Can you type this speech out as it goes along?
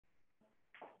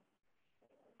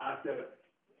after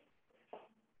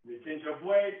the change of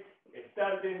weight.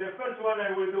 Starting the first one,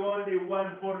 I will do only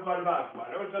one forward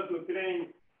backward, also to train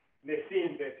the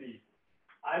synthesis.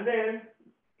 And then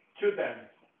 2 times.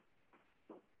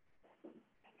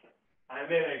 And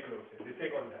then I close it, the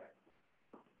second time.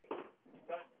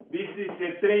 This is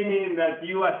a training that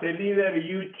you as a leader,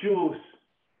 you choose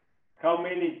how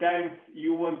many times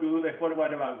you want to do the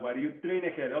forward backward. You train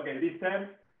ahead. Okay, this time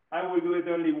I will do it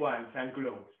only once and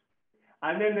close.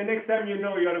 And then the next time you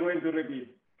know you are going to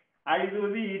repeat. I do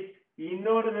this in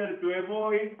order to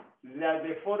avoid that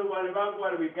the forward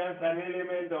backward becomes an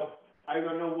element of I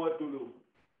don't know what to do.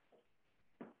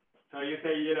 So you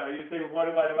say, you say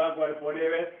forward backward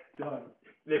forever. So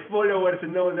the followers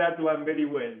know that one very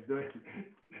well. So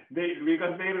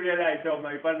because they realize, oh,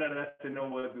 my partner doesn't know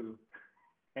what to do.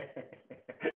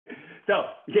 So,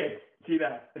 yes, see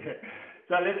that.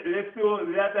 So let's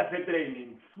do that as a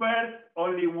training. First,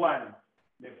 only one.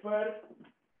 The first.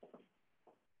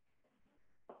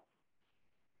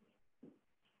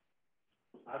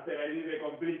 After I did the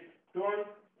complete turn,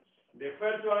 the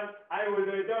first one, I will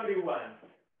do it only once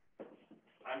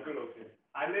and close it.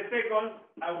 And the second,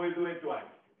 I will do it twice.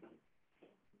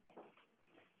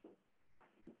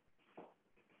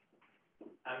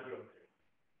 And close it.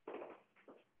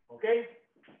 Okay?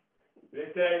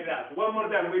 Let's try that. One more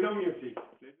time with no music.